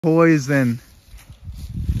poison.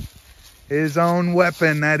 His own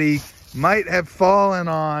weapon that he might have fallen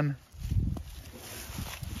on.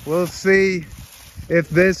 We'll see if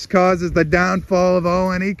this causes the downfall of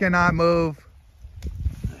Owen. He cannot move.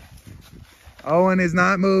 Owen is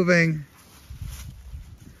not moving.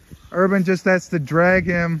 Urban just has to drag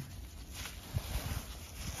him.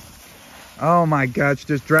 Oh my gosh,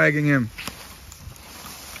 just dragging him.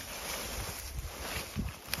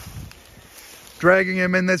 Dragging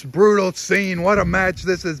him in this brutal scene. What a match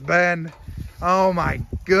this has been. Oh my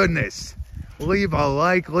goodness. Leave a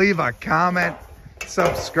like, leave a comment,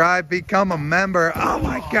 subscribe, become a member. Oh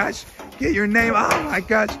my gosh, get your name, oh my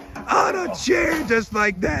gosh, on a chair just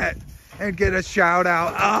like that. And get a shout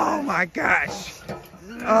out. Oh my gosh.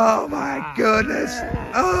 Oh my goodness.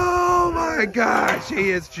 Oh my gosh. He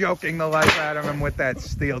is joking the life out of him with that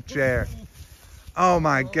steel chair. Oh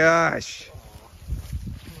my gosh.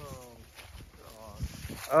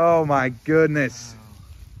 Oh my goodness.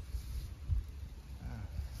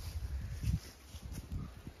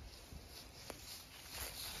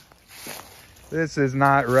 This is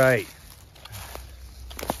not right.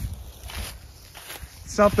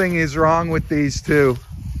 Something is wrong with these two.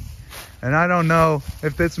 And I don't know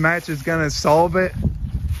if this match is going to solve it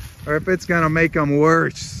or if it's going to make them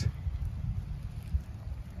worse.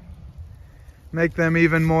 Make them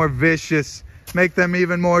even more vicious. Make them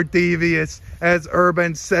even more devious as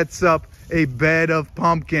Urban sets up a bed of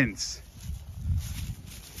pumpkins.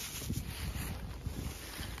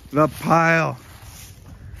 The pile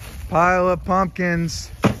of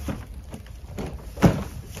pumpkins.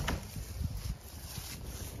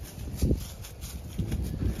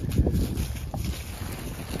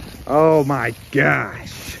 Oh my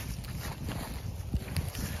gosh.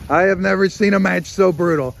 I have never seen a match so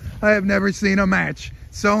brutal. I have never seen a match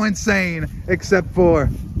so insane, except for,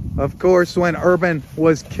 of course, when Urban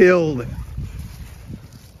was killed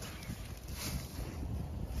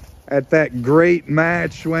at that great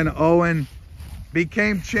match when Owen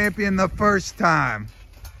became champion the first time.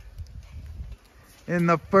 In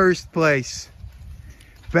the first place.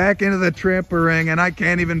 Back into the trampoline ring, and I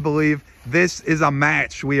can't even believe this is a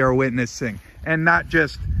match we are witnessing and not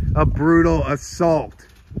just a brutal assault.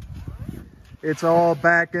 It's all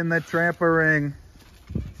back in the trampoline ring.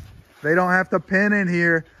 They don't have to pin in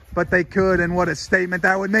here, but they could, and what a statement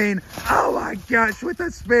that would mean. Oh my gosh, with a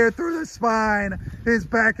spear through the spine. His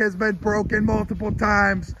back has been broken multiple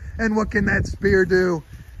times, and what can that spear do?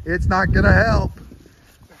 It's not gonna help.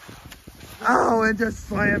 Oh, and just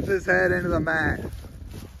slams his head into the mat.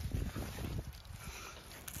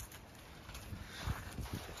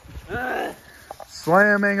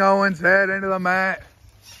 Slamming Owen's head into the mat.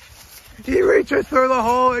 He reaches through the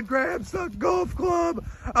hole and grabs the golf club.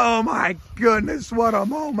 Oh my goodness, what a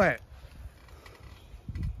moment.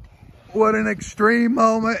 What an extreme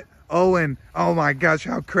moment. Owen, oh my gosh,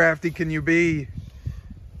 how crafty can you be?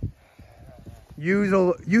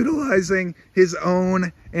 Utilizing his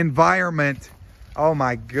own environment. Oh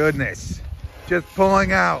my goodness. Just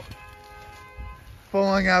pulling out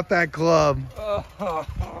that club.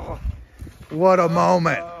 What a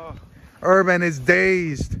moment. Urban is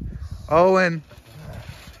dazed. Owen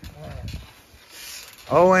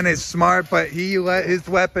is smart, but he let his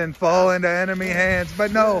weapon fall into enemy hands.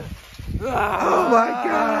 But no. Oh my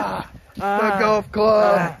God. The golf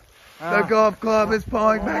club. The golf club is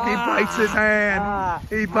pulling back. He bites his hand.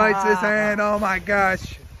 He bites his hand. Oh my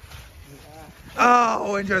gosh.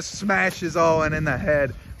 Oh, and just smashes Owen in the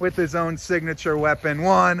head with his own signature weapon.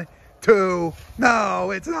 1, 2.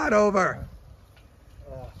 No, it's not over.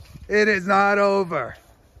 It is not over.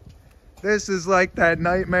 This is like that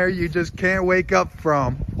nightmare you just can't wake up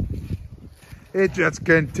from. It just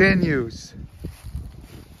continues.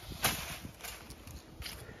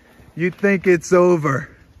 You think it's over,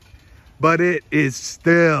 but it is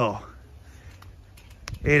still.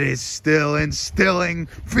 It is still instilling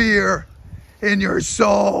fear in your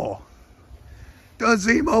soul. Does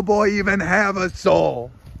Emo Boy even have a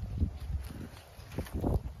soul?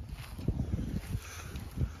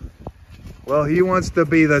 Well, he wants to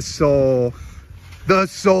be the sole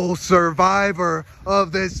survivor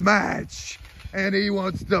of this match. And he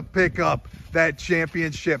wants to pick up that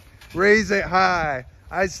championship. Raise it high.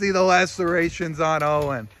 I see the lacerations on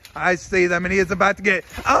Owen. I see them, and he is about to get,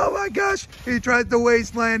 oh my gosh, he tried to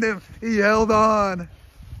wasteland him. He held on.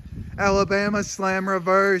 Alabama slam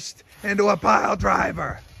reversed into a pile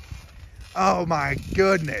driver. Oh my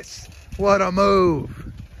goodness, what a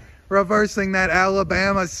move. Reversing that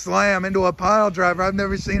Alabama slam into a pile driver. I've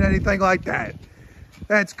never seen anything like that.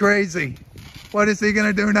 That's crazy. What is he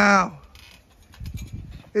gonna do now?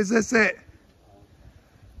 Is this it?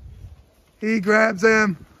 He grabs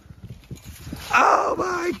him. Oh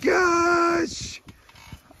my gosh!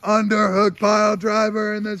 Underhook pile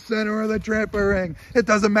driver in the center of the trampoline ring. It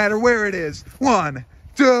doesn't matter where it is. 1,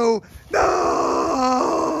 2, no!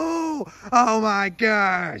 Oh my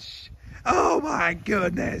gosh! Oh my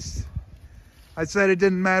goodness! I said it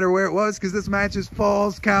didn't matter where it was because this match is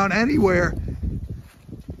falls count anywhere.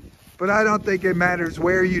 But I don't think it matters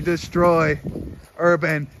where you destroy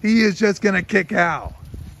Urban. He is just gonna kick out.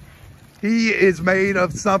 He is made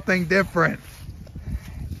of something different.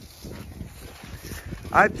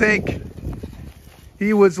 I think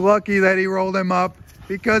he was lucky that he rolled him up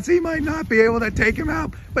because he might not be able to take him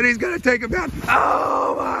out, but he's gonna take him down.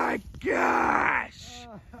 Oh my gosh!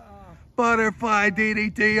 Butterfly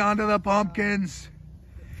DDT onto the pumpkins.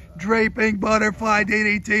 Draping butterfly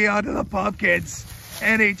DDT onto the pumpkins.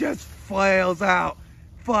 And he just flails out.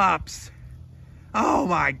 Flops. Oh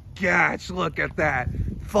my gosh, look at that.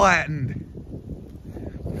 Flattened.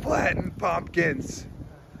 Flattened pumpkins.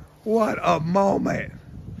 What a moment.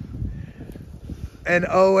 An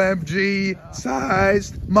OMG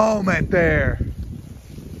sized moment there.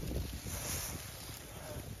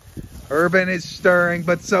 Urban is stirring,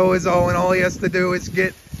 but so is Owen. All he has to do is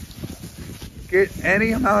get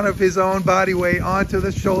any amount of his own body weight onto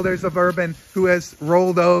the shoulders of Urban, who has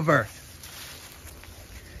rolled over.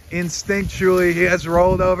 Instinctually, he has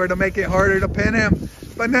rolled over to make it harder to pin him.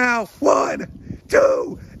 But now, 1,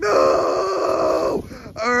 2, no!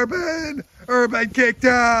 Urban kicked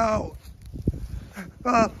out.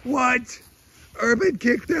 What? Urban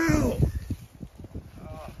kicked out.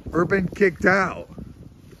 Urban kicked out.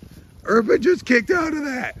 Urban just kicked out of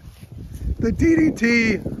that. The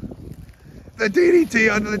DDT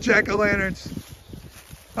under the jack-o'-lanterns.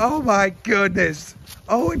 Oh my goodness.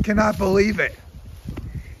 Owen cannot believe it.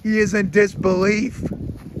 He is in disbelief.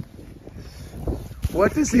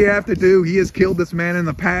 What does he have to do? He has killed this man in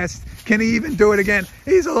the past. Can he even do it again?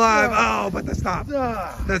 He's alive. Oh, but the stop.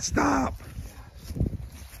 The stop.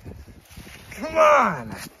 Come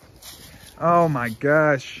on. Oh my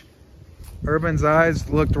gosh. Urban's eyes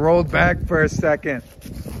looked rolled back for a second.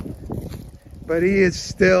 But he is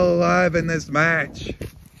still alive in this match.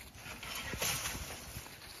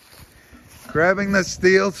 Grabbing the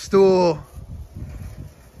steel stool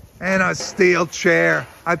and a steel chair.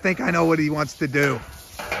 I think I know what he wants to do.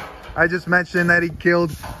 I just mentioned that he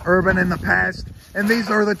killed Urban in the past, and these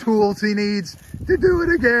are the tools he needs to do it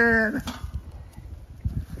again.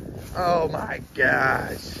 Oh my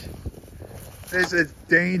gosh. This is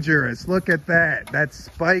dangerous. Look at that. That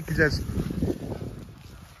spike just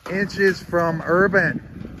inches from Urban.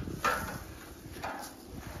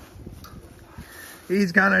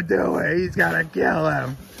 He's gonna do it. He's gonna kill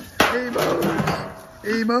him. He moves.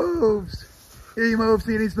 He moves. He moves.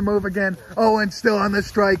 He needs to move again. Owen's still on the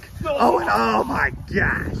strike. Owen, oh my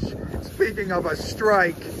gosh. Speaking of a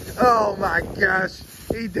strike, oh my gosh.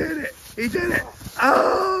 He did it. He did it.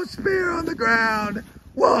 Oh, spear on the ground.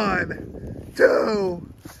 1, 2,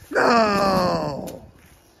 no.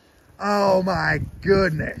 Oh my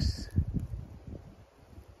goodness.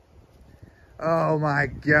 Oh my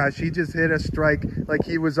gosh, he just hit a strike like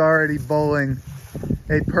he was already bowling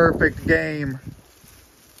a perfect game.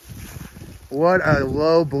 What a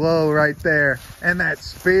low blow right there. And that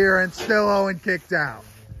spear, and still Owen kicked out.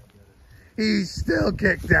 He's still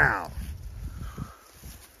kicked out.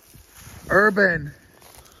 Urban,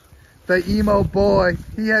 the emo boy,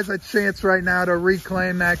 he has a chance right now to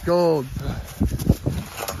reclaim that gold.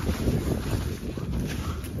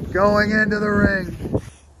 Going into the ring.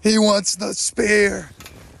 He wants the spear.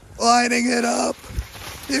 Lining it up.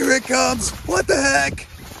 Here it comes. What the heck?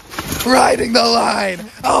 Riding the line.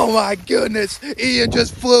 Oh my goodness. Ian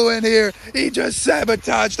just flew in here. He just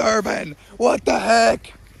sabotaged Urban. What the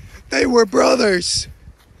heck? They were brothers.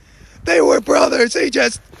 They were brothers. He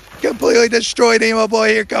just completely destroyed Emo Boy.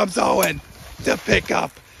 Here comes Owen to pick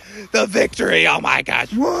up the victory. Oh my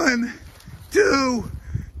gosh. 1, 2,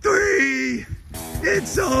 3.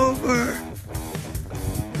 It's over.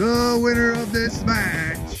 The winner of this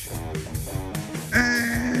match,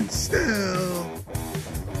 and still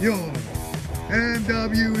your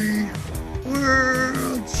MWE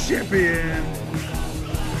World Champion,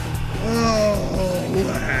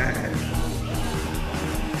 Owen.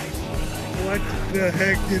 What the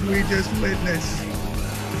heck did we just witness?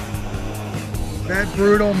 That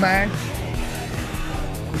brutal match,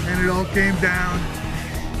 and it all came down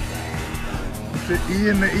to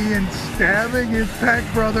Ian stabbing his pack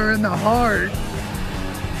brother in the heart.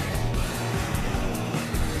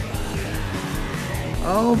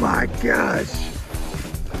 Oh my gosh.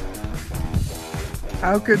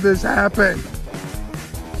 How could this happen?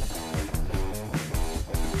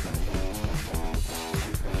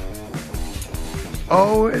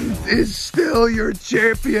 Owen is still your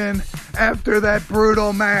champion after that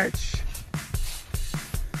brutal match.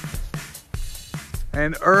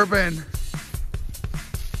 And Urban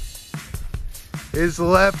is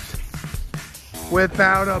left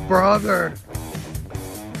without a brother.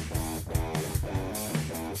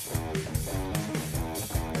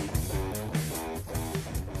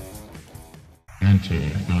 Enter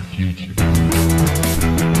the future.